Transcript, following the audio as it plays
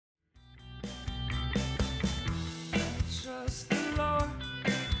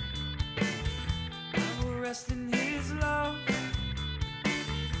rest in his love.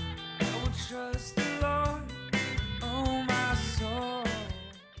 I will trust the Lord, oh my soul.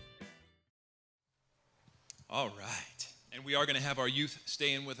 All right. And we are going to have our youth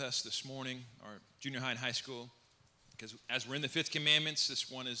stay in with us this morning, our junior high and high school, because as we're in the Fifth Commandments, this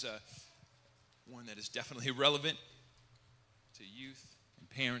one is one that is definitely relevant to youth and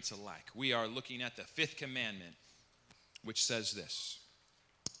parents alike. We are looking at the Fifth Commandment, which says this: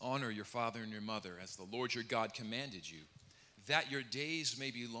 honor your father and your mother as the Lord your God commanded you, that your days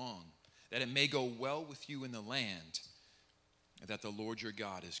may be long, that it may go well with you in the land that the Lord your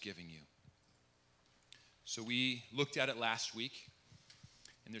God is giving you. So we looked at it last week,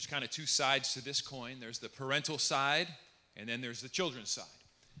 and there's kind of two sides to this coin. There's the parental side, and then there's the children's side.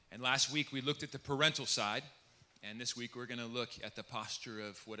 And last week we looked at the parental side, and this week we're going to look at the posture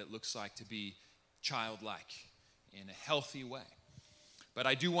of what it looks like to be childlike in a healthy way. But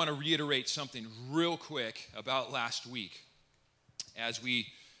I do want to reiterate something real quick about last week as we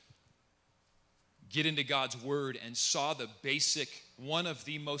get into God's word and saw one of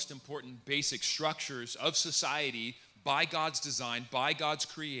the most important basic structures of society by God's design, by God's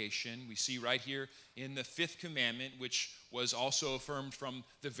creation. We see right here in the Fifth Commandment, which was also affirmed from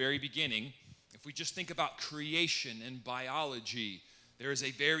the very beginning. If we just think about creation and biology, there is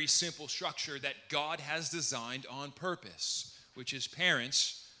a very simple structure that God has designed on purpose, which is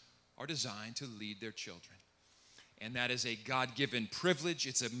parents are designed to lead their children. And that is a God-given privilege.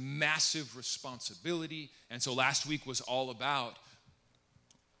 It's a massive responsibility. And so last week was all about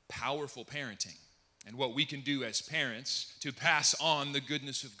powerful parenting and what we can do as parents to pass on the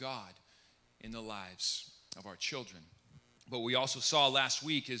goodness of God in the lives of our children. But we also saw last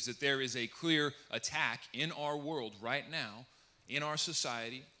week is that there is a clear attack in our world right now, in our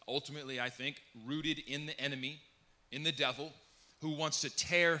society, ultimately, I think, rooted in the enemy, in the devil, who wants to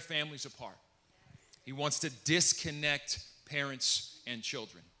tear families apart. He wants to disconnect parents and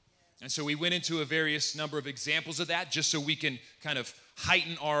children. And so we went into a various number of examples of that just so we can kind of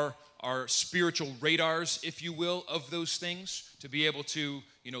heighten our spiritual radars, if you will, of those things, to be able to,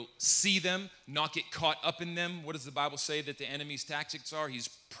 see them, not get caught up in them. What does the Bible say that the enemy's tactics are? He's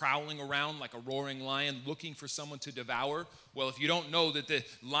prowling around like a roaring lion looking for someone to devour. Well, if you don't know that the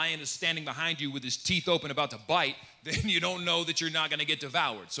lion is standing behind you with his teeth open about to bite, then you don't know that you're not going to get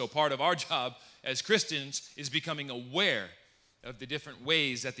devoured. So part of our job as Christians is becoming aware of the different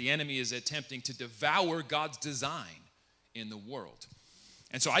ways that the enemy is attempting to devour God's design in the world.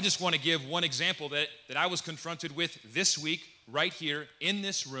 And so I just want to give one example that I was confronted with this week right here in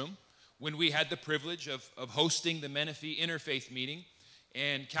this room when we had the privilege of hosting the Menifee Interfaith meeting.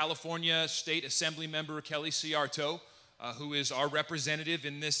 And California State Assembly member Kelly Ciarto, who is our representative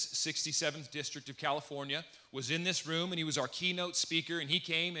in this 67th District of California, was in this room, and he was our keynote speaker, and he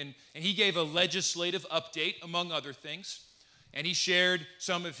came and he gave a legislative update, among other things. And he shared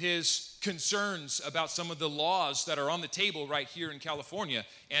some of his concerns about some of the laws that are on the table right here in California.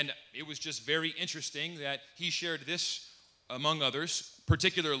 And it was just very interesting that he shared this, among others,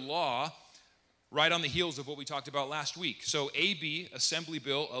 particular law right on the heels of what we talked about last week. So AB, Assembly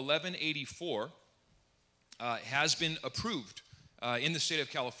Bill 1184, has been approved in the state of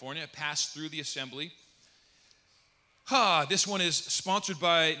California, passed through the Assembly. This one is sponsored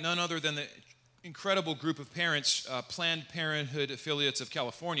by none other than the incredible group of parents, Planned Parenthood affiliates of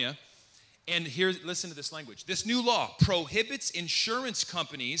California. And here, listen to this language. This new law prohibits insurance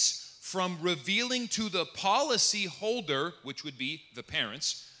companies from revealing to the policy holder, which would be the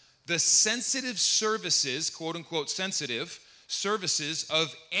parents, the sensitive services, quote unquote sensitive services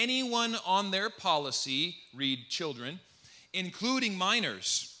of anyone on their policy, read children, including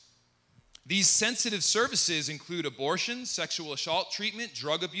minors. These sensitive services include abortion, sexual assault treatment,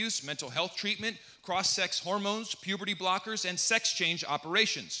 drug abuse, mental health treatment, cross-sex hormones, puberty blockers, and sex change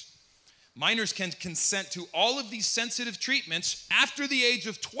operations. Minors can consent to all of these sensitive treatments after the age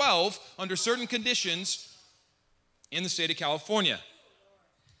of 12 under certain conditions in the state of California.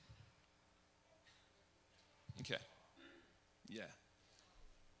 Okay. Yeah.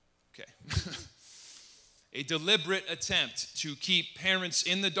 Okay. A deliberate attempt to keep parents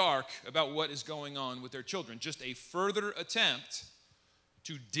in the dark about what is going on with their children. Just a further attempt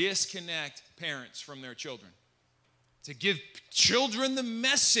to disconnect parents from their children. To give children the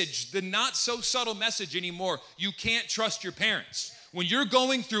message, the not so subtle message anymore. You can't trust your parents. When you're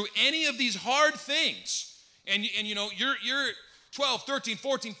going through any of these hard things, and you're 12, 13,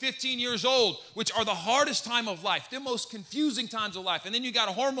 14, 15 years old, which are the hardest time of life, the most confusing times of life. And then you got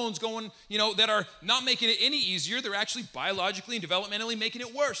hormones going, that are not making it any easier. They're actually biologically and developmentally making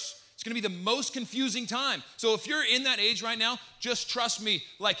it worse. It's going to be the most confusing time. So if you're in that age right now, just trust me,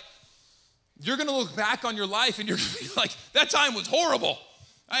 you're going to look back on your life and you're going to be like, that time was horrible.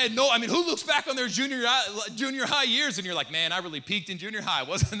 Who looks back on their junior high years and you're like, man, I really peaked in junior high.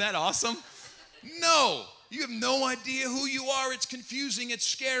 Wasn't that awesome? No, you have no idea who you are. It's confusing, it's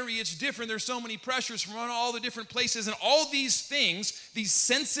scary, it's different. There's so many pressures from all the different places, and all these things, these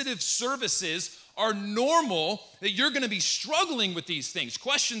sensitive services are normal, that you're going to be struggling with these things.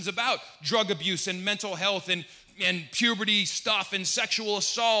 Questions about drug abuse and mental health and puberty stuff and sexual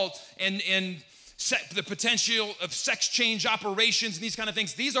assault and the potential of sex change operations and these kind of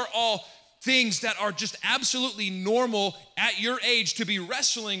things. These are all things that are just absolutely normal at your age to be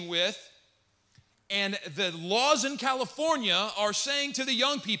wrestling with. And the laws in California are saying to the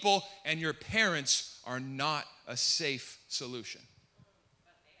young people, and your parents are not a safe solution.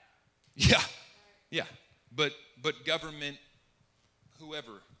 Yeah. But government,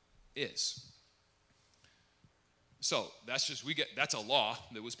 whoever is. So that's a law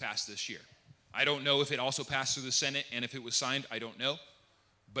that was passed this year. I don't know if it also passed through the Senate, and if it was signed, I don't know.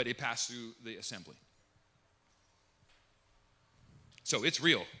 But it passed through the assembly. So it's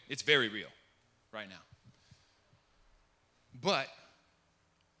real. It's very real right now. But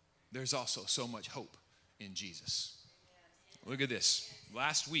there's also so much hope in Jesus. Look at this.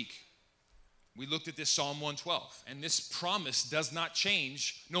 Last week, we looked at this Psalm 112, and this promise does not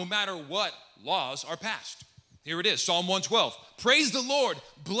change no matter what laws are passed. Here it is, Psalm 112. Praise the Lord.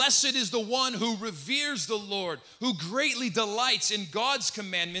 Blessed is the one who reveres the Lord, who greatly delights in God's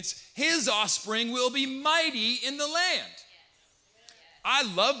commandments. His offspring will be mighty in the land. I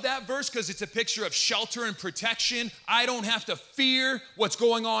love that verse because it's a picture of shelter and protection. I don't have to fear what's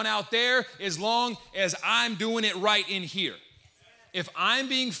going on out there as long as I'm doing it right in here. If I'm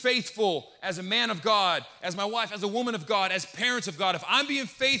being faithful as a man of God, as my wife, as a woman of God, as parents of God, if I'm being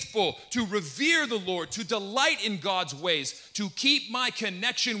faithful to revere the Lord, to delight in God's ways, to keep my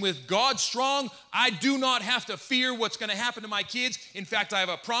connection with God strong, I do not have to fear what's going to happen to my kids. In fact, I have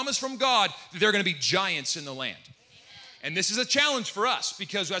a promise from God that they're going to be giants in the land. And this is a challenge for us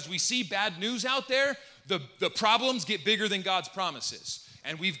because as we see bad news out there, the problems get bigger than God's promises.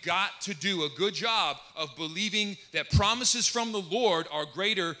 And we've got to do a good job of believing that promises from the Lord are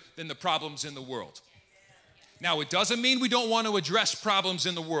greater than the problems in the world. Now, it doesn't mean we don't want to address problems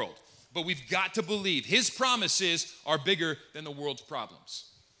in the world, but we've got to believe His promises are bigger than the world's problems.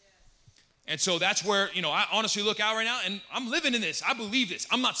 And so that's where, I honestly look out right now and I'm living in this. I believe this.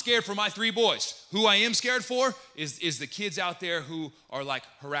 I'm not scared for my 3 boys. Who I am scared for is the kids out there who are like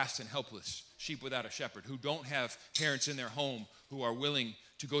harassed and helpless, sheep without a shepherd, who don't have parents in their home who are willing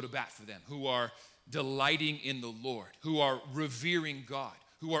to go to bat for them, who are delighting in the Lord, who are revering God,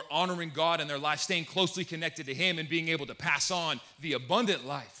 who are honoring God in their life, staying closely connected to Him and being able to pass on the abundant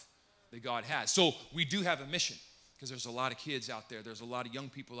life that God has. So we do have a mission. Because there's a lot of kids out there, there's a lot of young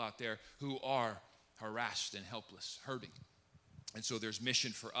people out there who are harassed and helpless, hurting. And so there's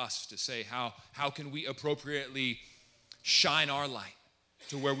mission for us to say, how can we appropriately shine our light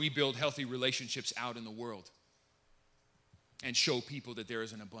to where we build healthy relationships out in the world and show people that there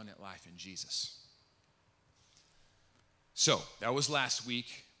is an abundant life in Jesus. So that was last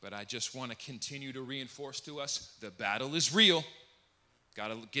week, but I just want to continue to reinforce to us, the battle is real. Got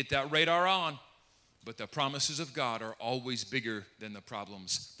to get that radar on. But the promises of God are always bigger than the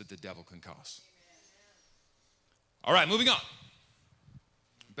problems that the devil can cause. All right, moving on.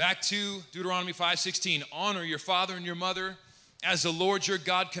 Back to Deuteronomy 5:16. Honor your father and your mother as the Lord your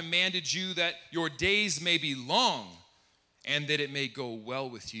God commanded you, that your days may be long and that it may go well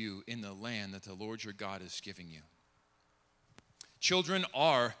with you in the land that the Lord your God is giving you. Children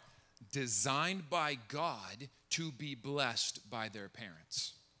are designed by God to be blessed by their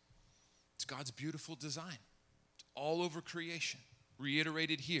parents. It's God's beautiful design. It's all over creation,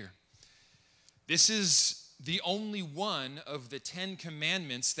 reiterated here. This is the only one of the 10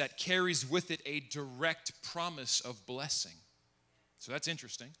 commandments that carries with it a direct promise of blessing. So that's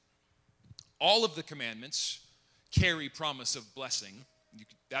interesting. All of the commandments carry promise of blessing.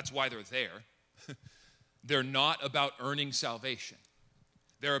 That's why they're there. They're not about earning salvation.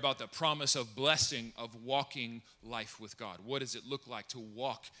 They're about the promise of blessing, of walking life with God. What does it look like to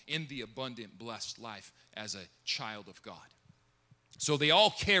walk in the abundant, blessed life as a child of God? So they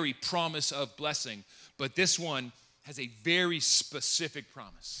all carry promise of blessing, but this one has a very specific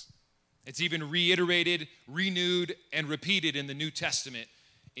promise. It's even reiterated, renewed, and repeated in the New Testament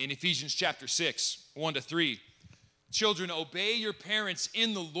in Ephesians chapter 6, 1-3. Children, obey your parents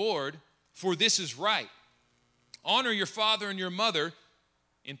in the Lord, for this is right. Honor your father and your mother,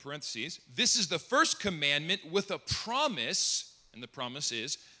 in parentheses, this is the first commandment with a promise, and the promise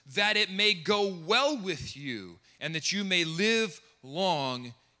is that it may go well with you and that you may live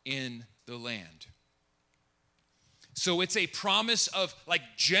long in the the land. So it's a promise of like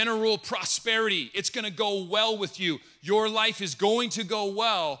general prosperity. It's going to go well with you. Your life is going to go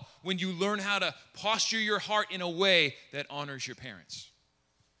well when you learn how to posture your heart in a way that honors your parents.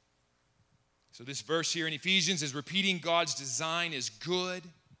 So this verse here in Ephesians is repeating God's design is good.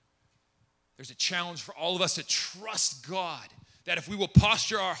 There's a challenge for all of us to trust God, that if we will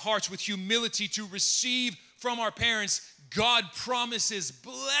posture our hearts with humility to receive from our parents, God promises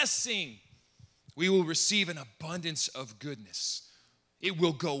blessing. We will receive an abundance of goodness. It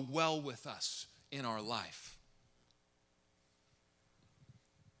will go well with us in our life.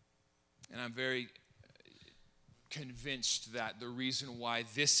 And I'm very convinced that the reason why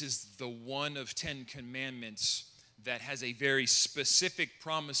this is the one of 10 commandments that has a very specific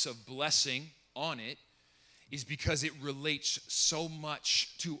promise of blessing on it is because it relates so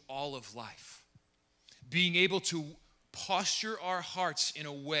much to all of life. Being able to posture our hearts in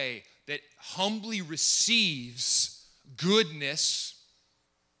a way that humbly receives goodness,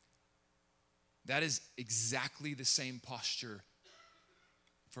 that is exactly the same posture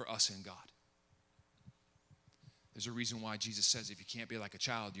for us in God. There's a reason why Jesus says if you can't be like a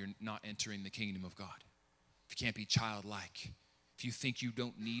child, you're not entering the kingdom of God. If you can't be childlike, if you think you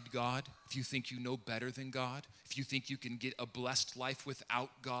don't need God, if you think you know better than God, if you think you can get a blessed life without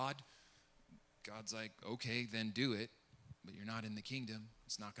God, God's like, okay, then do it, but you're not in the kingdom.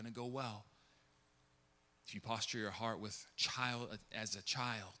 It's not going to go well. If you posture your heart with as a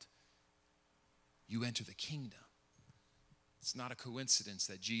child, you enter the kingdom. It's not a coincidence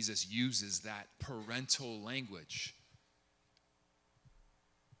that Jesus uses that parental language.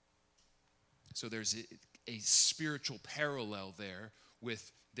 So there's a spiritual parallel there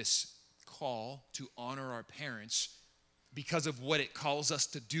with this call to honor our parents. Because of what it calls us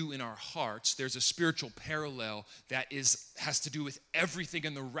to do in our hearts, there's a spiritual parallel that has to do with everything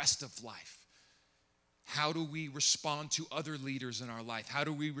in the rest of life. How do we respond to other leaders in our life? How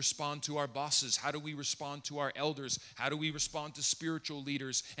do we respond to our bosses? How do we respond to our elders? How do we respond to spiritual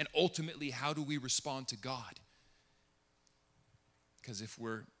leaders? And ultimately, how do we respond to God? Because if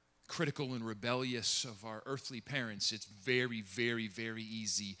we're critical and rebellious of our earthly parents, it's very, very, very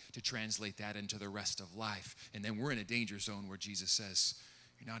easy to translate that into the rest of life. And then we're in a danger zone where Jesus says,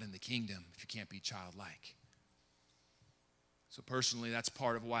 you're not in the kingdom if you can't be childlike. So personally, that's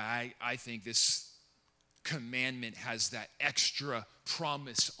part of why I think this commandment has that extra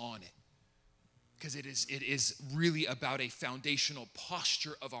promise on it. Because it is really about a foundational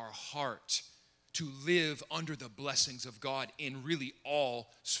posture of our heart to live under the blessings of God in really all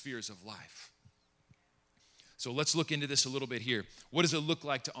spheres of life. So let's look into this a little bit here. What does it look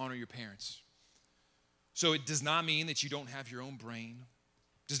like to honor your parents? So it does not mean that you don't have your own brain.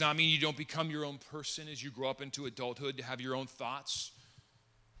 It does not mean you don't become your own person as you grow up into adulthood, to have your own thoughts,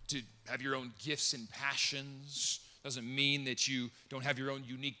 to have your own gifts and passions. It doesn't mean that you don't have your own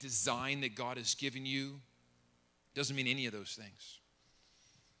unique design that God has given you. It doesn't mean any of those things.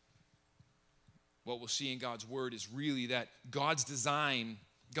 What we'll see in God's word is really that God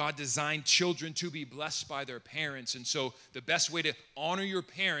designed children to be blessed by their parents. And so the best way to honor your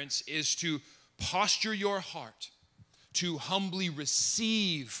parents is to posture your heart to humbly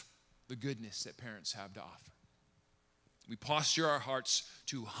receive the goodness that parents have to offer. We posture our hearts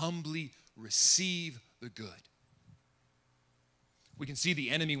to humbly receive the good. We can see the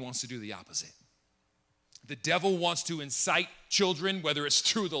enemy wants to do the opposite. The devil wants to incite children, whether it's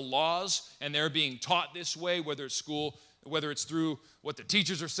through the laws and they're being taught this way, whether it's school, whether it's through what the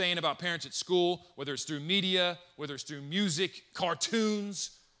teachers are saying about parents at school, whether it's through media, whether it's through music,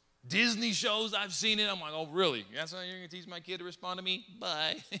 cartoons, Disney shows. I've seen it. I'm like, oh, really? That's how you're going to teach my kid to respond to me?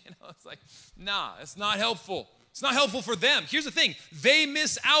 Bye. It's like, nah, it's not helpful. It's not helpful for them. Here's the thing. They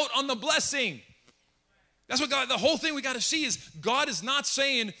miss out on the blessing. That's what God, the whole thing we got to see is God is not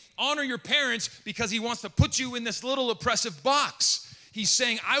saying honor your parents because he wants to put you in this little oppressive box. He's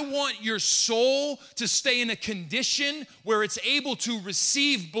saying, I want your soul to stay in a condition where it's able to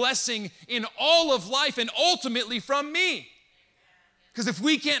receive blessing in all of life and ultimately from me. Because if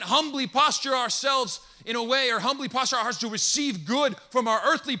we can't humbly posture ourselves in a way, or humbly posture our hearts to receive good from our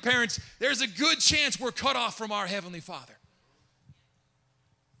earthly parents, there's a good chance we're cut off from our Heavenly Father.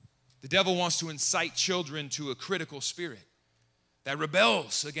 The devil wants to incite children to a critical spirit that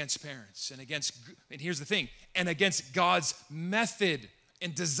rebels against parents and here's the thing, and against God's method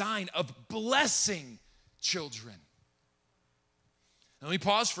and design of blessing children. Now, let me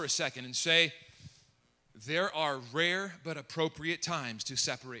pause for a second and say, there are rare but appropriate times to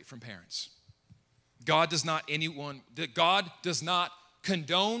separate from parents. God does not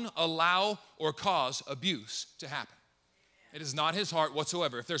condone, allow, or cause abuse to happen. It is not his heart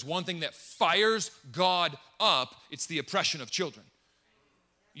whatsoever. If there's one thing that fires God up, it's the oppression of children.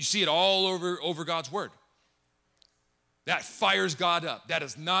 You see it all over God's word. That fires God up. That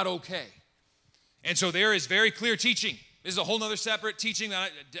is not okay. And so there is very clear teaching. This is a whole nother separate teaching,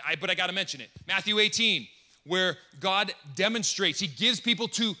 but I got to mention it. Matthew 18, where God demonstrates, he gives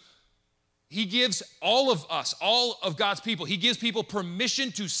all of us, all of God's people, he gives people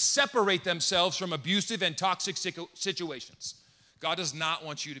permission to separate themselves from abusive and toxic situations. God does not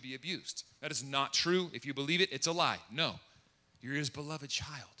want you to be abused. That is not true. If you believe it, it's a lie. No, you're his beloved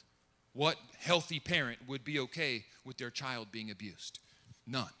child. What healthy parent would be okay with their child being abused?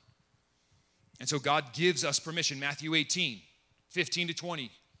 None. And so God gives us permission. Matthew 18, 15 to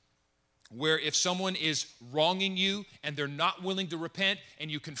 20, where if someone is wronging you and they're not willing to repent and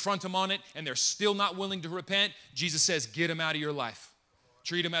you confront them on it and they're still not willing to repent, Jesus says, get them out of your life.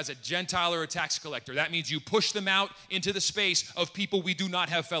 Treat them as a Gentile or a tax collector. That means you push them out into the space of people we do not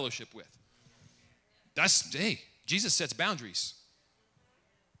have fellowship with. Jesus sets boundaries.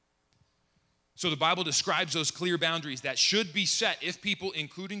 So the Bible describes those clear boundaries that should be set if people,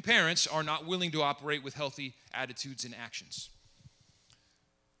 including parents, are not willing to operate with healthy attitudes and actions.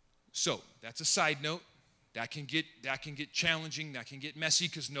 So that's a side note. That can get challenging. That can get messy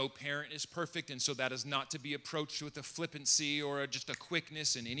because no parent is perfect. And so that is not to be approached with a flippancy or just a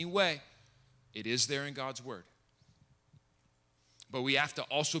quickness in any way. It is there in God's word. But we have to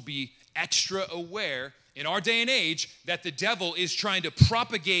also be extra aware in our day and age that the devil is trying to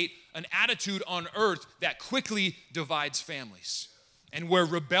propagate an attitude on earth that quickly divides families. And where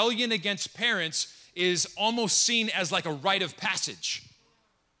rebellion against parents is almost seen as like a rite of passage.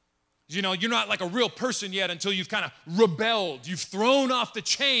 You know, you're not like a real person yet until you've kind of rebelled. You've thrown off the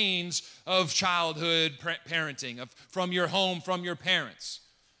chains of childhood parenting, from your home, from your parents.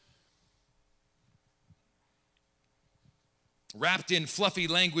 Wrapped in fluffy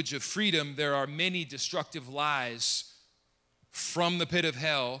language of freedom, there are many destructive lies from the pit of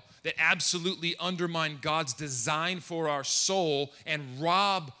hell that absolutely undermine God's design for our soul and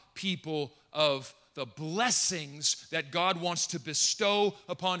rob people of the blessings that God wants to bestow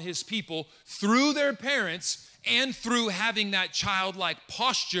upon his people through their parents and through having that childlike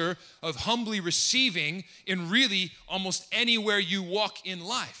posture of humbly receiving in really almost anywhere you walk in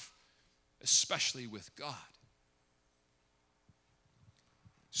life, especially with God.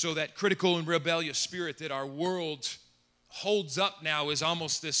 So that critical and rebellious spirit that our world holds up now is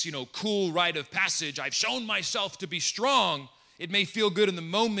almost this, cool rite of passage. I've shown myself to be strong. It may feel good in the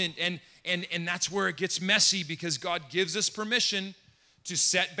moment, and that's where it gets messy because God gives us permission to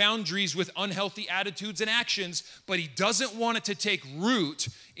set boundaries with unhealthy attitudes and actions, but he doesn't want it to take root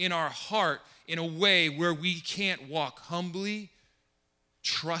in our heart in a way where we can't walk humbly,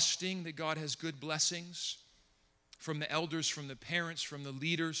 trusting that God has good blessings from the elders, from the parents, from the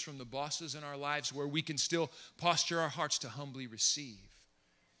leaders, from the bosses in our lives, where we can still posture our hearts to humbly receive.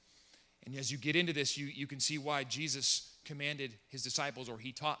 And as you get into this, you can see why Jesus commanded his disciples, or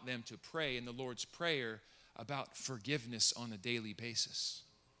he taught them to pray in the Lord's Prayer about forgiveness on a daily basis.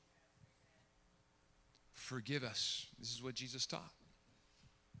 Forgive us. This is what Jesus taught.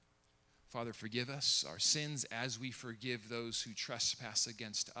 Father, forgive us our sins as we forgive those who trespass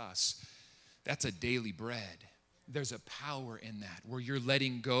against us. That's a daily bread. There's a power in that where you're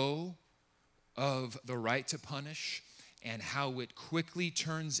letting go of the right to punish and how it quickly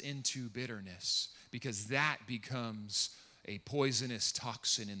turns into bitterness, because that becomes a poisonous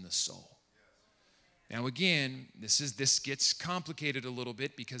toxin in the soul. Now again, this gets complicated a little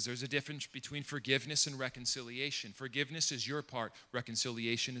bit because there's a difference between forgiveness and reconciliation. Forgiveness is your part,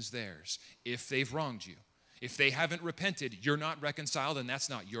 reconciliation is theirs. If they've wronged you, if they haven't repented, you're not reconciled, and that's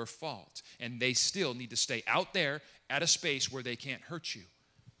not your fault. And they still need to stay out there at a space where they can't hurt you.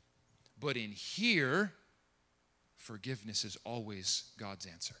 But in here, forgiveness is always God's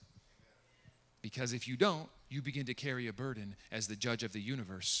answer. Because if you don't, you begin to carry a burden as the judge of the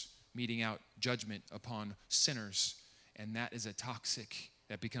universe, meting out judgment upon sinners. And that is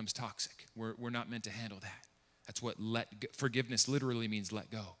that becomes toxic. We're not meant to handle that. That's what forgiveness literally means,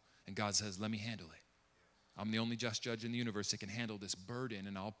 let go. And God says, let me handle it. I'm the only just judge in the universe that can handle this burden,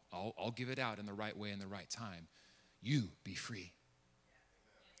 and I'll give it out in the right way and the right time. You be free.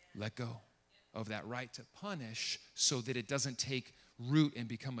 Let go of that right to punish so that it doesn't take root and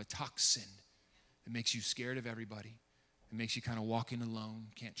become a toxin. It makes you scared of everybody. It makes you kind of walking alone,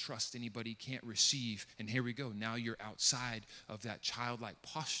 can't trust anybody, can't receive. And here we go. Now you're outside of that childlike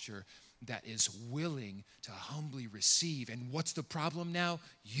posture that is willing to humbly receive. And what's the problem now?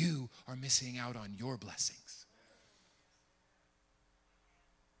 You are missing out on your blessings.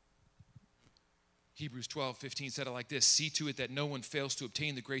 Hebrews 12:15 said it like this: see to it that no one fails to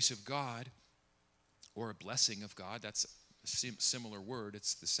obtain the grace of God or a blessing of God. That's a similar word.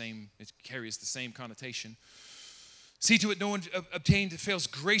 It's the same, it carries the same connotation. See to it no one fails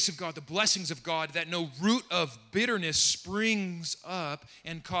grace of God, the blessings of God, that no root of bitterness springs up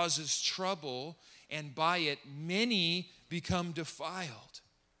and causes trouble, and by it many become defiled.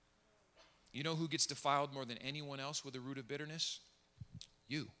 You know who gets defiled more than anyone else with a root of bitterness?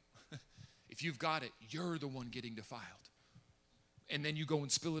 You. If you've got it, you're the one getting defiled. And then you go and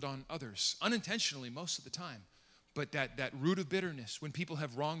spill it on others, unintentionally most of the time. But that root of bitterness, when people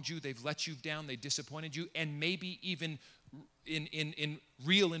have wronged you, they've let you down, they disappointed you, and maybe even in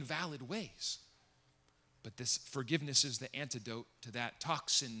real and valid ways. But this forgiveness is the antidote to that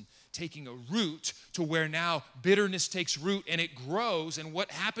toxin taking a root to where now bitterness takes root and it grows. And what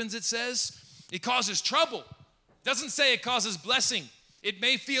happens, it says? It causes trouble. It doesn't say it causes blessing. It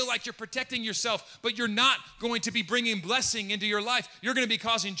may feel like you're protecting yourself, but you're not going to be bringing blessing into your life. You're going to be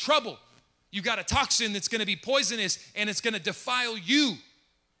causing trouble. You've got a toxin that's going to be poisonous, and it's going to defile you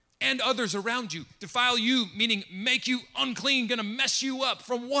and others around you. Defile you, meaning make you unclean, going to mess you up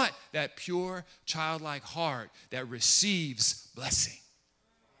from what? That pure, childlike heart that receives blessing.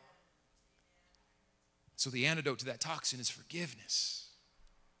 So the antidote to that toxin is forgiveness.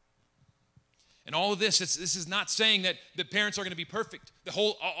 And all of this is not saying that the parents are going to be perfect.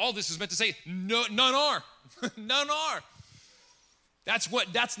 All this is meant to say, no, none are. None are.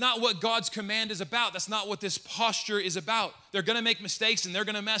 That's not what God's command is about. That's not what this posture is about. They're going to make mistakes and they're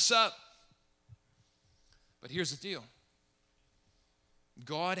going to mess up. But here's the deal.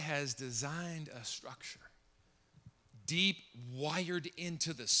 God has designed a structure deep wired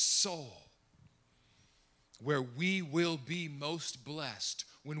into the soul where we will be most blessed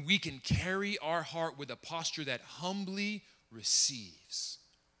when we can carry our heart with a posture that humbly receives.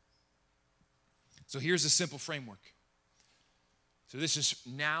 So here's a simple framework. So this is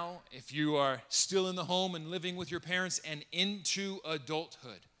now, if you are still in the home and living with your parents and into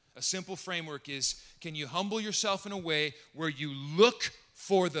adulthood, a simple framework is, can you humble yourself in a way where you look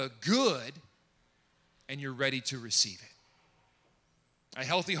for the good and you're ready to receive it? A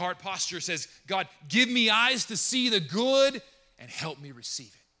healthy heart posture says, God, give me eyes to see the good and help me receive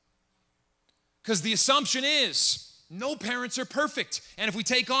it. Because the assumption is no parents are perfect. And if we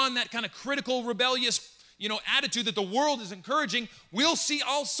take on that kind of critical, rebellious, attitude that the world is encouraging, we'll see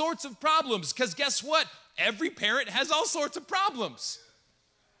all sorts of problems. Because guess what? Every parent has all sorts of problems.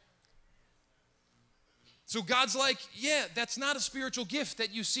 So God's like, yeah, that's not a spiritual gift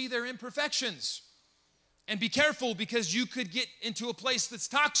that you see their imperfections. And be careful, because you could get into a place that's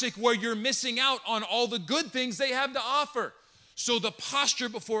toxic where you're missing out on all the good things they have to offer. So the posture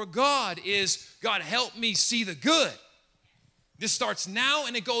before God is, God, help me see the good. This starts now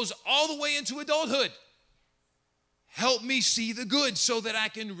and it goes all the way into adulthood. Help me see the good so that I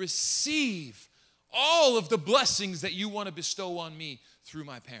can receive all of the blessings that you want to bestow on me through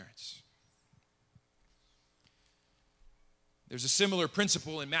my parents. There's a similar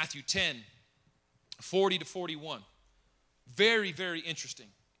principle in Matthew 10, 40 to 41. Very, very interesting.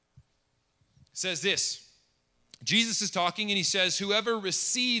 It says this. Jesus is talking and he says, whoever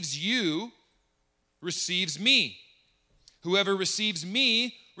receives you receives me. Whoever receives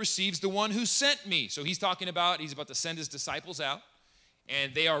me receives the one who sent me. So he's about to send his disciples out,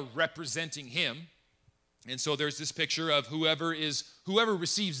 and they are representing him. And so there's this picture of whoever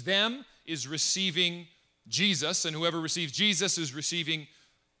receives them is receiving Jesus, and whoever receives Jesus is receiving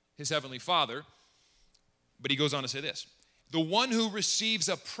his heavenly Father. But he goes on to say this: the one who receives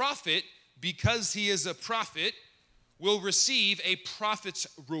a prophet because he is a prophet will receive a prophet's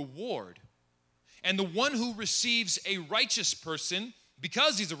reward. And the one who receives a righteous person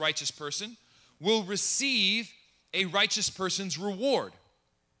because he's a righteous person will receive a righteous person's reward.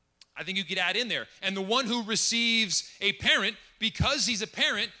 I think you could add in there. And the one who receives a parent because he's a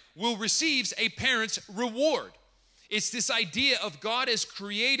parent will receive a parent's reward. It's this idea of God has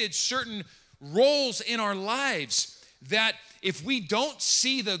created certain roles in our lives that if we don't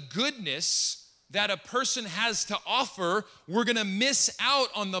see the goodness that a person has to offer, we're going to miss out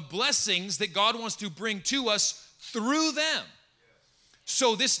on the blessings that God wants to bring to us through them.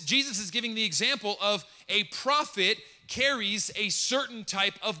 So Jesus is giving the example of a prophet carries a certain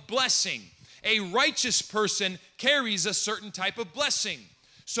type of blessing. A righteous person carries a certain type of blessing.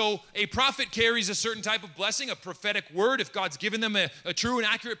 So a prophet carries a certain type of blessing, a prophetic word. If God's given them a true and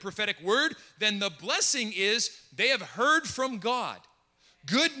accurate prophetic word, then the blessing is they have heard from God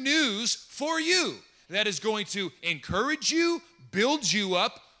good news for you that is going to encourage you, build you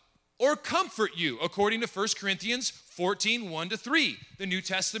up, or comfort you, according to 1 Corinthians 14, 1-3. The New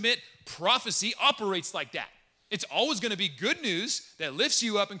Testament prophecy operates like that. It's always going to be good news that lifts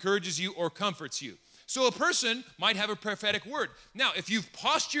you up, encourages you, or comforts you. So a person might have a prophetic word. Now, if you've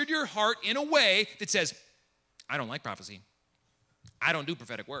postured your heart in a way that says, I don't like prophecy. I don't do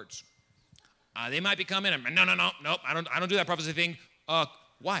prophetic words. They might be coming and, no, I don't do that prophecy thing.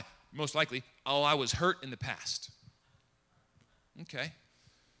 Why? Most likely, I was hurt in the past. Okay.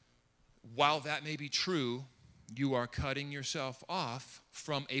 While that may be true, you are cutting yourself off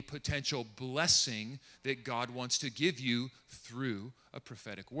from a potential blessing that God wants to give you through a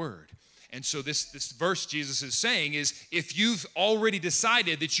prophetic word. And so this verse Jesus is saying is, if you've already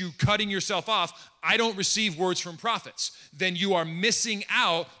decided that you're cutting yourself off, I don't receive words from prophets, then you are missing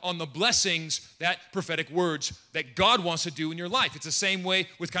out on the blessings that prophetic words that God wants to do in your life. It's the same way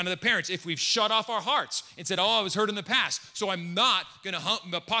with kind of the parents. If we've shut off our hearts and said, I was hurt in the past, so I'm not going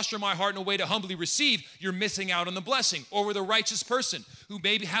to posture my heart in a way to humbly receive, you're missing out on the blessing. Or with a righteous person who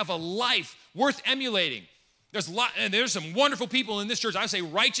maybe have a life worth emulating. There's some wonderful people in this church, I say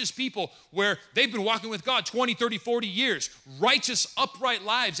righteous people, where they've been walking with God 20, 30, 40 years, righteous, upright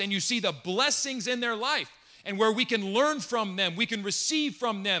lives, and you see the blessings in their life, and where we can learn from them, we can receive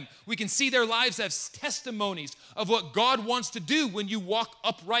from them, we can see their lives as testimonies of what God wants to do when you walk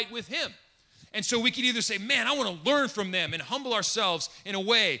upright with Him. And so we can either say, man, I want to learn from them and humble ourselves in a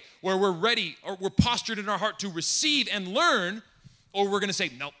way where we're ready or we're postured in our heart to receive and learn, or we're going to say,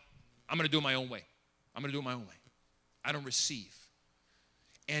 nope, I'm going to do it my own way. I'm going to do it my own way. I don't receive.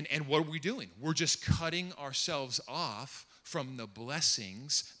 And what are we doing? We're just cutting ourselves off from the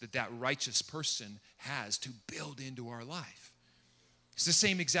blessings that righteous person has to build into our life. It's the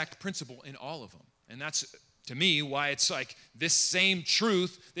same exact principle in all of them. And that's, to me, why it's like this same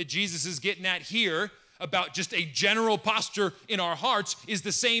truth that Jesus is getting at here about just a general posture in our hearts is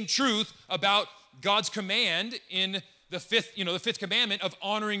the same truth about God's command in the fifth commandment of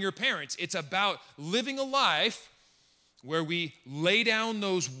honoring your parents. It's about living a life where we lay down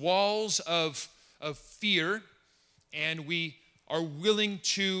those walls of fear and we are willing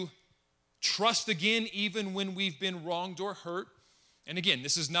to trust again even when we've been wronged or hurt. And again,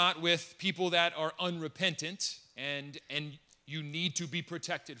 this is not with people that are unrepentant and you need to be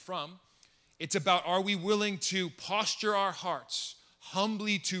protected from. It's about, are we willing to posture our hearts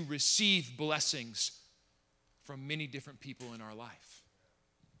humbly to receive blessings from many different people in our life.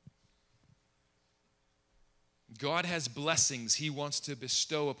 God has blessings He wants to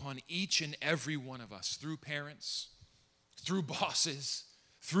bestow upon each and every one of us through parents, through bosses,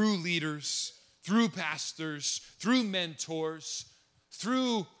 through leaders, through pastors, through mentors,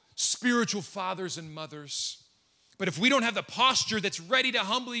 through spiritual fathers and mothers. But if we don't have the posture that's ready to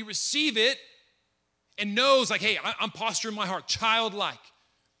humbly receive it and knows like, hey, I'm posturing my heart, childlike,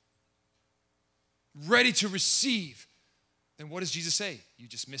 ready to receive, then what does Jesus say? You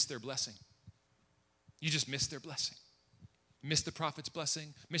just missed their blessing. You just missed their blessing. Missed the prophet's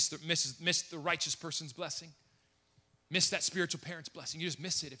blessing, missed the righteous person's blessing, missed that spiritual parent's blessing. You just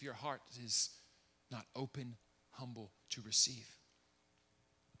miss it if your heart is not open, humble to receive.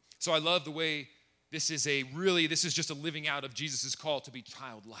 So I love the way this is just a living out of Jesus' call to be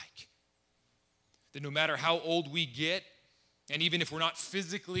childlike. That no matter how old we get, and even if we're not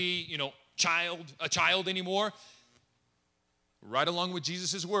physically, a child anymore, right along with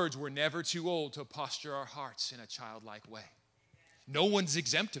Jesus' words, we're never too old to posture our hearts in a childlike way. No one's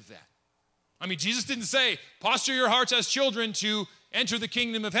exempt of that. I mean, Jesus didn't say, posture your hearts as children to enter the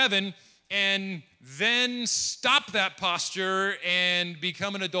kingdom of heaven and then stop that posture and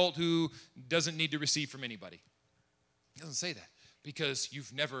become an adult who doesn't need to receive from anybody. He doesn't say that because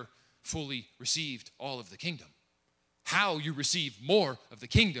you've never fully received all of the kingdom. How you receive more of the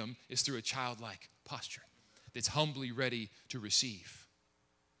kingdom is through a childlike posture that's humbly ready to receive.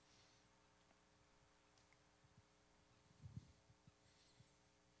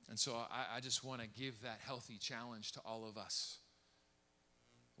 And so I just want to give that healthy challenge to all of us.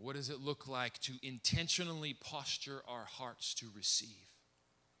 What does it look like to intentionally posture our hearts to receive?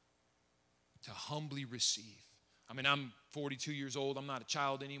 To humbly receive. I mean, I'm 42 years old. I'm not a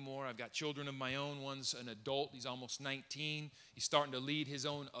child anymore. I've got children of my own. One's an adult. He's almost 19. He's starting to lead his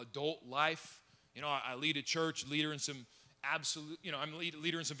own adult life. I lead a church, leader in some I'm a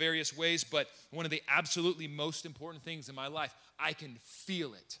leader in some various ways, but one of the absolutely most important things in my life, I can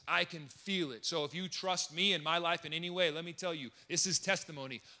feel it. I can feel it. So if you trust me in my life in any way, let me tell you, this is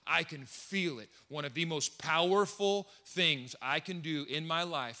testimony. I can feel it. One of the most powerful things I can do in my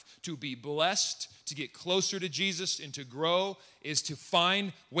life to be blessed, to get closer to Jesus and to grow is to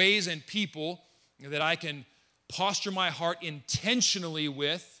find ways and people that I can posture my heart intentionally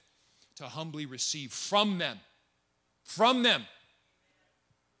with to humbly receive from them. from them.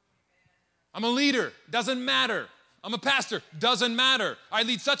 I'm a leader, doesn't matter. I'm a pastor, doesn't matter. I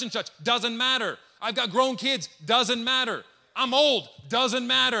lead such and such, doesn't matter. I've got grown kids, doesn't matter. I'm old, doesn't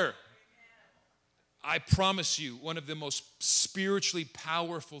matter. I promise you, one of the most spiritually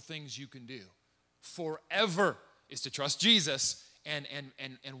powerful things you can do forever is to trust Jesus and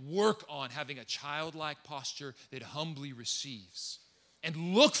work on having a childlike posture that humbly receives.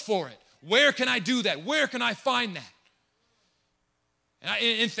 And look for it. Where can I do that? Where can I find that?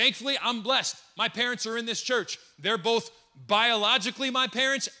 And thankfully, I'm blessed. My parents are in this church. They're both biologically my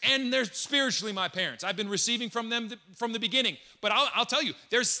parents and they're spiritually my parents. I've been receiving from them from the beginning. But I'll tell you,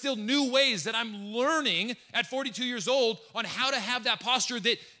 there's still new ways that I'm learning at 42 years old on how to have that posture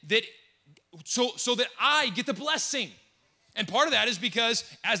so that I get the blessing. And part of that is because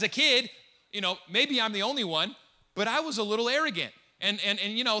as a kid, maybe I'm the only one, but I was a little arrogant and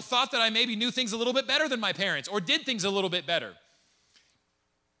thought that I maybe knew things a little bit better than my parents or did things a little bit better.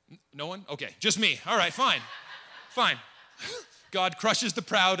 No one? Okay, just me. All right, fine. Fine. God crushes the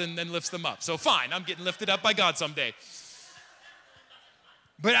proud and then lifts them up. So fine, I'm getting lifted up by God someday.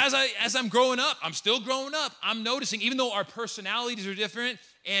 But as I'm growing up, I'm still growing up, I'm noticing, even though our personalities are different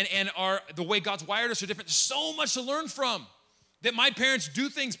and the way God's wired us are different, there's so much to learn from. That my parents do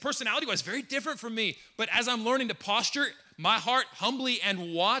things personality-wise very different from me. But as I'm learning to posture my heart humbly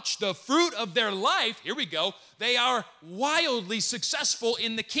and watch the fruit of their life, here we go, they are wildly successful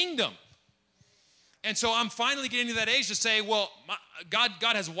in the kingdom. And so I'm finally getting to that age to say, well, God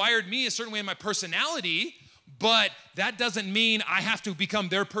has wired me a certain way in my personality, but that doesn't mean I have to become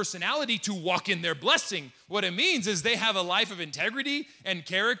their personality to walk in their blessing. What it means is they have a life of integrity and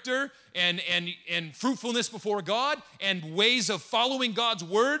character and fruitfulness before God and ways of following God's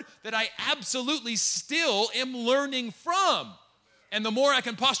word that I absolutely still am learning from. And the more I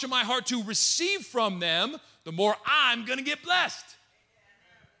can posture my heart to receive from them, the more I'm going to get blessed.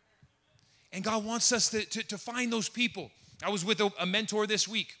 And God wants us to find those people. I was with a mentor this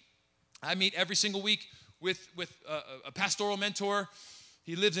week. I meet every single week with a pastoral mentor.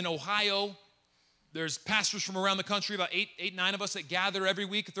 He lives in Ohio. There's pastors from around the country, about 9 of us that gather every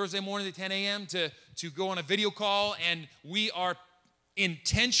week, Thursday morning at 10 a.m. to go on a video call, and we are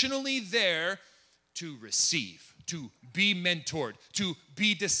intentionally there to receive, to be mentored, to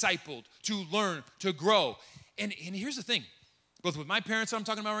be discipled, to learn, to grow. And here's the thing, both with my parents that I'm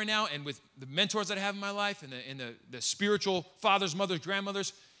talking about right now and with the mentors that I have in my life and the spiritual fathers, mothers,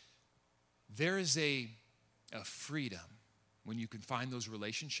 grandmothers, there is a freedom when you can find those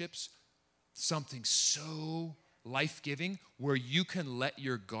relationships, something so life-giving where you can let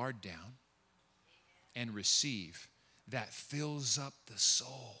your guard down and receive that fills up the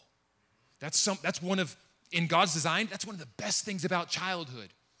soul. That's one of, in God's design, that's one of the best things about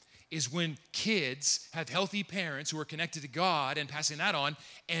childhood is when kids have healthy parents who are connected to God and passing that on,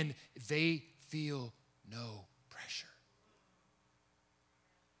 and they feel no pressure.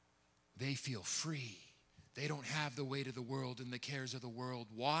 They feel free. They don't have the weight of the world and the cares of the world.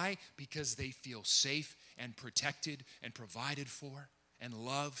 Why? Because they feel safe and protected and provided for and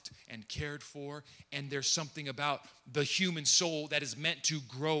loved and cared for. And there's something about the human soul that is meant to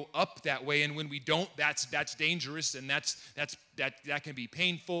grow up that way. And when we don't, that's dangerous, and that can be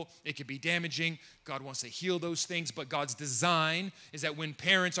painful. It can be damaging. God wants to heal those things. But God's design is that when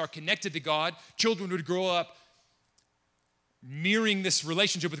parents are connected to God, children would grow up mirroring this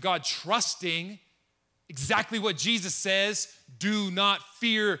relationship with God, trusting exactly what Jesus says, do not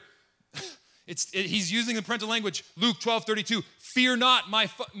fear. He's using the parental language, Luke 12:32. Fear not,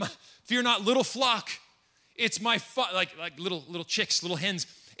 fear not, little flock. It's my like little chicks, little hens.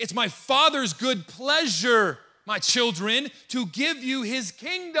 It's my Father's good pleasure, my children, to give you His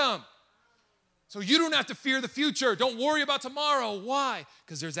kingdom. So you don't have to fear the future. Don't worry about tomorrow. Why?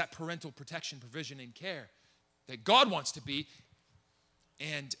 Because there's that parental protection, provision, and care that God wants to be,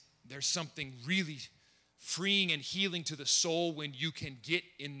 and there's something really freeing and healing to the soul when you can get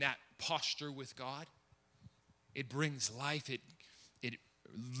in that posture with God. It brings life. It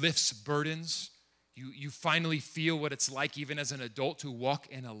lifts burdens. You finally feel what it's like even as an adult to walk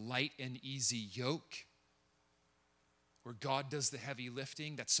in a light and easy yoke where God does the heavy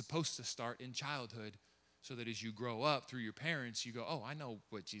lifting that's supposed to start in childhood so that as you grow up through your parents, you go, oh, I know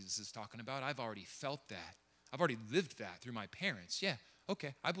what Jesus is talking about. I've already felt that. I've already lived that through my parents. Yeah,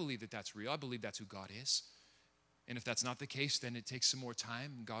 okay, I believe that that's real. I believe that's who God is. And if that's not the case, then it takes some more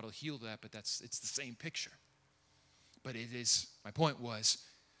time and God will heal that, but it's the same picture. But my point was,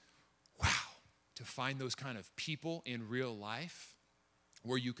 wow, to find those kind of people in real life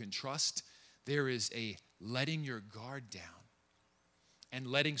where you can trust, there is a letting your guard down and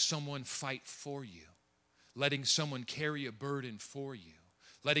letting someone fight for you, letting someone carry a burden for you,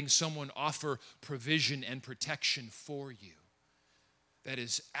 letting someone offer provision and protection for you. That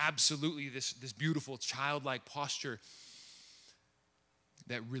is absolutely this beautiful childlike posture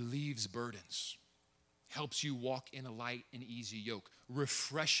that relieves burdens, helps you walk in a light and easy yoke,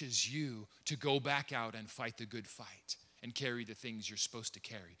 refreshes you to go back out and fight the good fight and carry the things you're supposed to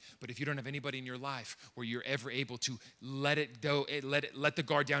carry. But if you don't have anybody in your life where you're ever able to let it go, let the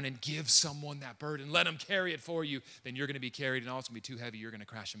guard down and give someone that burden, let them carry it for you, then you're going to be carried and all it's going to be too heavy. You're going to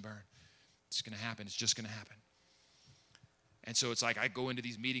crash and burn. It's going to happen. It's just going to happen. And so it's like I go into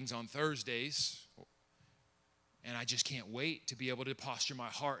these meetings on Thursdays and I just can't wait to be able to posture my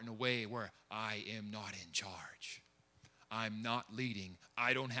heart in a way where I am not in charge. I'm not leading.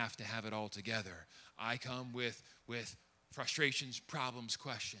 I don't have to have it all together. I come with frustrations, problems,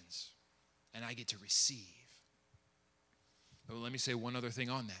 questions, and I get to receive. But let me say one other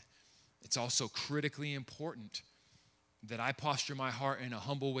thing on that. It's also critically important that I posture my heart in a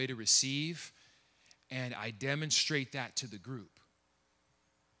humble way to receive, and I demonstrate that to the group.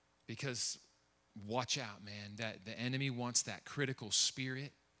 Because watch out, man, that the enemy wants that critical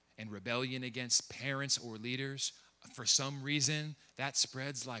spirit and rebellion against parents or leaders. For some reason, that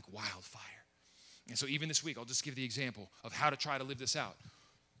spreads like wildfire. And so even this week, I'll just give the example of how to try to live this out.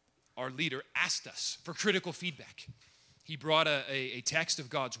 Our leader asked us for critical feedback. He brought a text of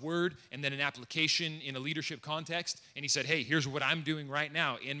God's word and then an application in a leadership context. And he said, hey, here's what I'm doing right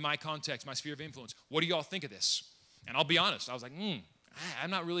now in my context, my sphere of influence. What do y'all think of this? And I'll be honest, I was like,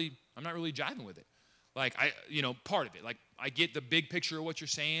 I'm not really jiving with it. Like, part of it. Like, I get the big picture of what you're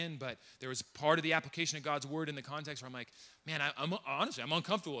saying, but there was part of the application of God's word in the context where I'm like, man, I'm honestly, I'm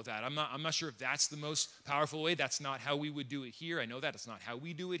uncomfortable with that. I'm not sure if that's the most powerful way. That's not how we would do it here. I know that. It's not how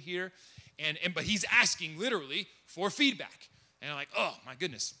we do it here. But he's asking literally for feedback. And I'm like, oh, my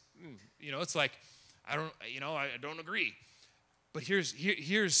goodness. It's like, I don't agree. But here's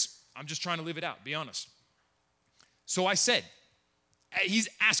I'm just trying to live it out, be honest. So I said, he's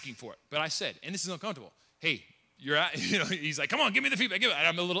asking for it, but I said, and this is uncomfortable. Hey, he's like, come on, give me the feedback. Give it. And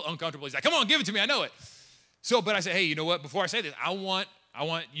I'm a little uncomfortable. He's like, come on, give it to me. I know it. So, but I said, hey, you know what? Before I say this, I want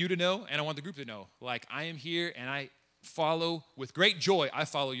you to know, and I want the group to know, like I am here, and I follow with great joy. I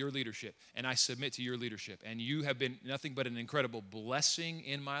follow your leadership, and I submit to your leadership. And you have been nothing but an incredible blessing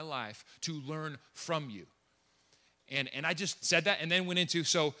in my life to learn from you. And I just said that, and then went into,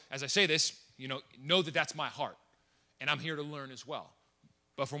 so as I say this, know that that's my heart, and I'm here to learn as well.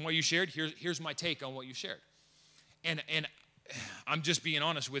 But from what you shared, here's my take on what you shared. And I'm just being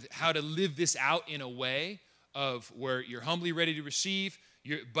honest with how to live this out in a way of where you're humbly ready to receive,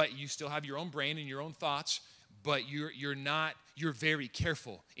 but you still have your own brain and your own thoughts, but you're very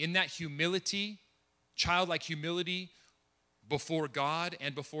careful. In that humility, childlike humility before God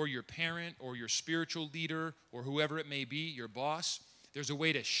and before your parent or your spiritual leader or whoever it may be, your boss, there's a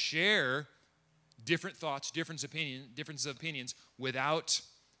way to share different thoughts, different of opinions without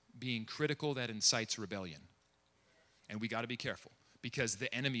being critical that incites rebellion. And we got to be careful because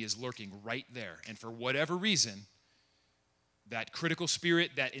the enemy is lurking right there. And for whatever reason, that critical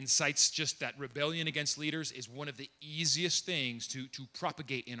spirit that incites just that rebellion against leaders is one of the easiest things to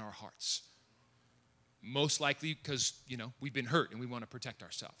propagate in our hearts. Most likely because, we've been hurt and we want to protect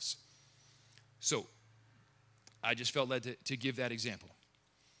ourselves. So I just felt led to give that example.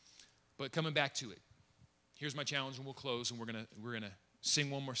 But coming back to it, here's my challenge, and we'll close, and we're gonna sing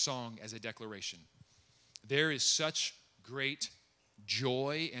one more song as a declaration. There is such great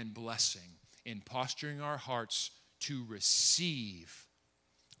joy and blessing in posturing our hearts to receive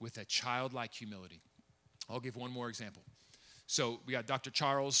with a childlike humility. I'll give one more example. So we got Dr.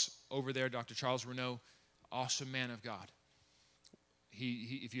 Charles over there, Dr. Charles Renault, awesome man of God.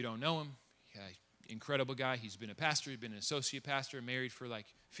 He if you don't know him, incredible guy. He's been a pastor, he's been an associate pastor, married for like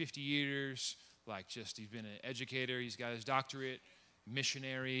 50 years, he's been an educator, he's got his doctorate,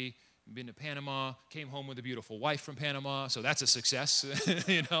 missionary, been to Panama, came home with a beautiful wife from Panama, so that's a success,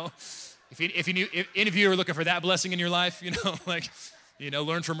 If any of you are looking for that blessing in your life,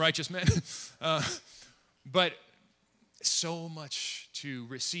 learn from righteous men. But so much to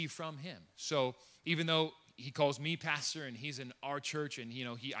receive from him. So even though he calls me pastor and he's in our church and,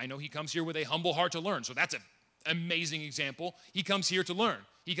 I know he comes here with a humble heart to learn. So that's an amazing example. He comes here to learn.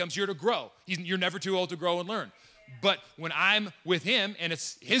 He comes here to grow. You're never too old to grow and learn. But when I'm with him and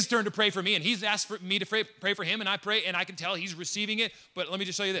it's his turn to pray for me and he's asked for me to pray for him and I pray and I can tell he's receiving it. But let me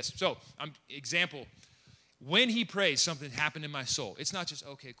just show you this. So, example, when he prays, something happened in my soul. It's not just,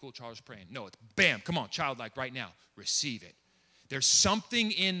 okay, cool, Charles is praying. No, it's bam, come on, childlike right now, receive it. There's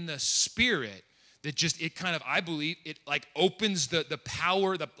something in the spirit that just, I believe, it like opens the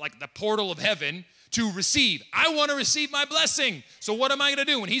power, the portal of heaven to receive. I want to receive my blessing. So what am I going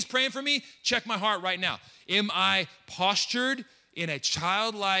to do? When he's praying for me, check my heart right now. Am I postured in a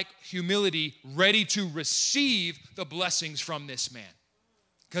childlike humility, ready to receive the blessings from this man?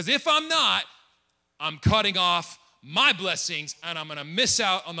 Because if I'm not, I'm cutting off my blessings, and I'm going to miss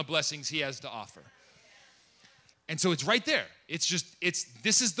out on the blessings he has to offer. And so it's right there.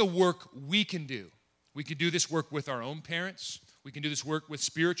 This is the work we can do. We can do this work with our own parents. We can do this work with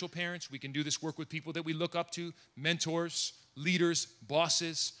spiritual parents. We can do this work with people that we look up to, mentors, leaders,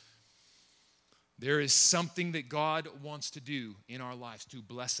 bosses. There is something that God wants to do in our lives to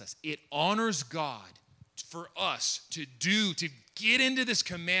bless us. It honors God for us to get into this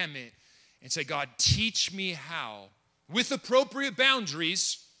commandment and say, God, teach me how, with appropriate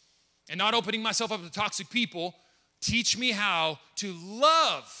boundaries and not opening myself up to toxic people, teach me how to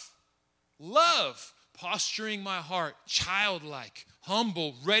love, posturing my heart, childlike,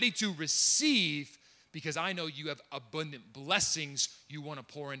 humble, ready to receive, because I know you have abundant blessings you want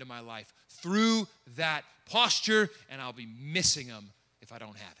to pour into my life through that posture, and I'll be missing them if I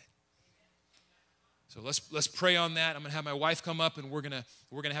don't have it. So let's pray on that. I'm going to have my wife come up, and we're going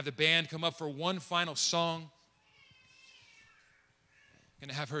to have the band come up for one final song. I'm going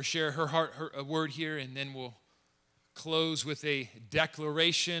to have her share a word here, and then we'll close with a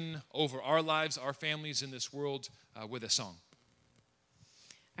declaration over our lives, our families in this world, with a song.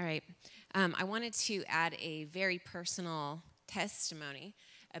 All right. I wanted to add a very personal testimony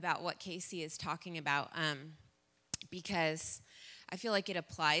about what Casey is talking about, because I feel like it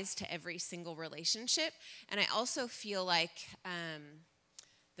applies to every single relationship. And I also feel like,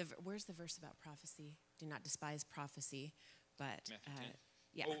 where's the verse about prophecy? Do not despise prophecy. But Matthew 10.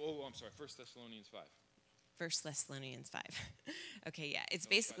 Yeah. I'm sorry. 1 Thessalonians 5. 1 Thessalonians 5. Okay, yeah. It's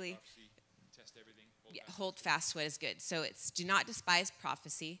basically, test everything. Hold fast to what is good. So it's do not despise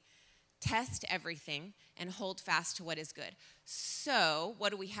prophecy, test everything, and hold fast to what is good. So what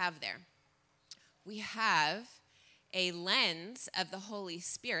do we have there? We have a lens of the Holy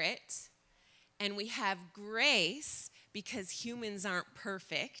Spirit, and we have grace because humans aren't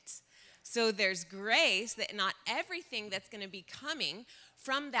perfect. So there's grace that not everything that's going to be coming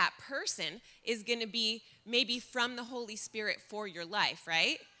from that person is going to be maybe from the Holy Spirit for your life,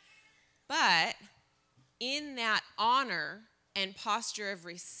 right? But in that honor and posture of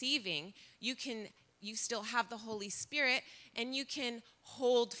receiving, you still have the Holy Spirit, and you can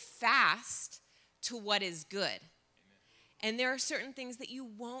hold fast to what is good. And there are certain things that you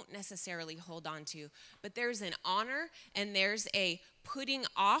won't necessarily hold on to, but there's an honor and there's a putting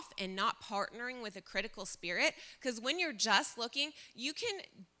off and not partnering with a critical spirit. Because when you're just looking, you can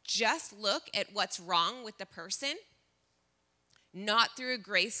just look at what's wrong with the person, not through a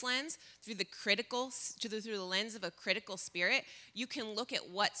grace lens, through the lens of a critical spirit. You can look at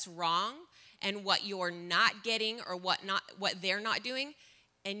what's wrong and what you're not getting or what they're not doing,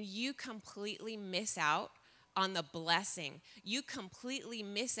 and you completely miss out on the blessing. You completely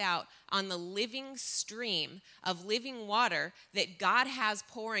miss out on the living stream of living water that God has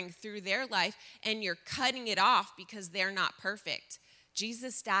pouring through their life, and you're cutting it off because they're not perfect.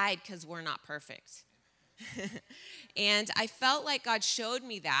 Jesus died because we're not perfect. And I felt like God showed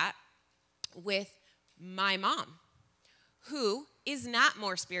me that with my mom, who is not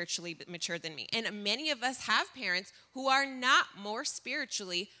more spiritually mature than me. And many of us have parents who are not more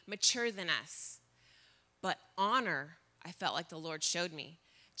spiritually mature than us. But honor, I felt like the Lord showed me.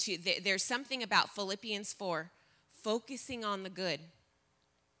 There's something about Philippians 4, focusing on the good.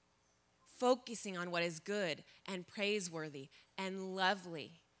 Focusing on what is good and praiseworthy and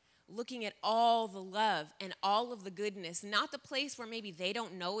lovely. Looking at all the love and all of the goodness, not the place where maybe they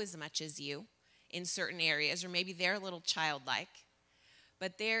don't know as much as you in certain areas, or maybe they're a little childlike.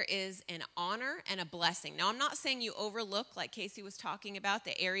 But there is an honor and a blessing. Now, I'm not saying you overlook, like Casey was talking about,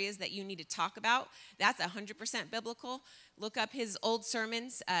 the areas that you need to talk about. That's 100% biblical. Look up his old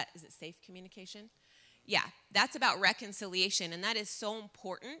sermons. Is it Safe Communication? Yeah, that's about reconciliation, and that is so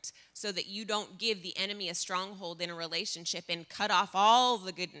important so that you don't give the enemy a stronghold in a relationship and cut off all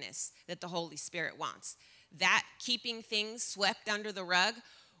the goodness that the Holy Spirit wants. That keeping things swept under the rug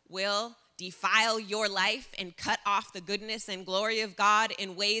will defile your life and cut off the goodness and glory of God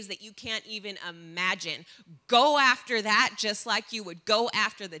in ways that you can't even imagine. Go after that just like you would go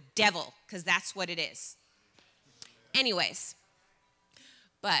after the devil, because that's what it is. Anyways,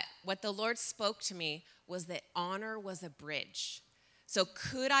 but what the Lord spoke to me was that honor was a bridge. So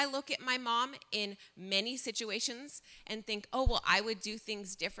could I look at my mom in many situations and think, oh, well, I would do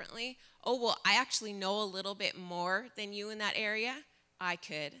things differently? Oh, well, I actually know a little bit more than you in that area? I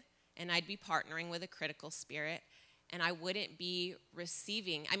could. And I'd be partnering with a critical spirit. and I wouldn't be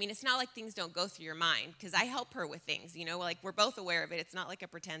receiving. I mean, it's not like things don't go through your mind, because I help her with things, you know, like we're both aware of it. It's not like a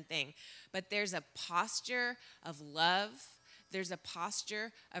pretend thing. But there's a posture of love. There's a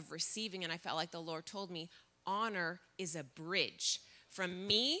posture of receiving, and I felt like the Lord told me honor is a bridge from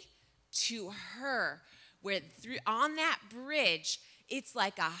me to her, where through on that bridge, it's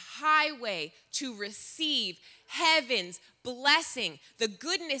like a highway to receive heaven's blessing, the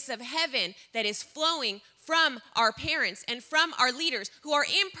goodness of heaven that is flowing from our parents and from our leaders who are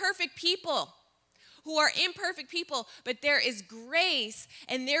imperfect people, but there is grace,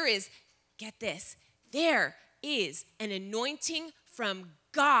 and there is, get this, there is an anointing from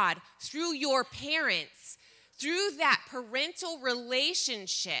God through your parents, through that parental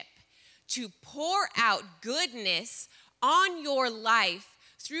relationship, to pour out goodness on your life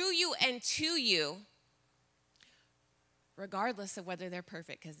through you and to you, regardless of whether they're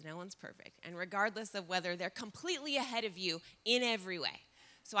perfect, because no one's perfect, and regardless of whether they're completely ahead of you in every way.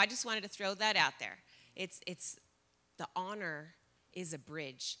 So I just wanted to throw that out there. It's the honor is a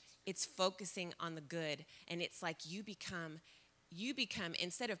bridge. It's focusing on the good, and it's like you become,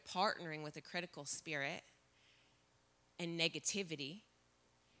 instead of partnering with a critical spirit and negativity,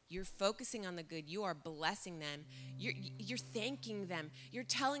 you're focusing on the good. You are blessing them. You're thanking them. You're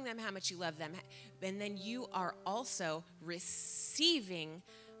telling them how much you love them. And then you are also receiving,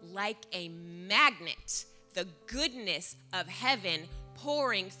 like a magnet, the goodness of heaven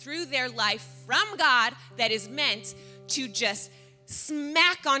pouring through their life from God, that is meant to just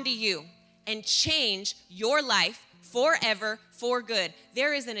smack onto you and change your life forever for good.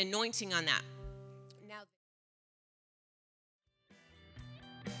 There is an anointing on that.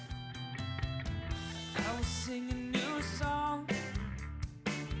 I will sing a new song.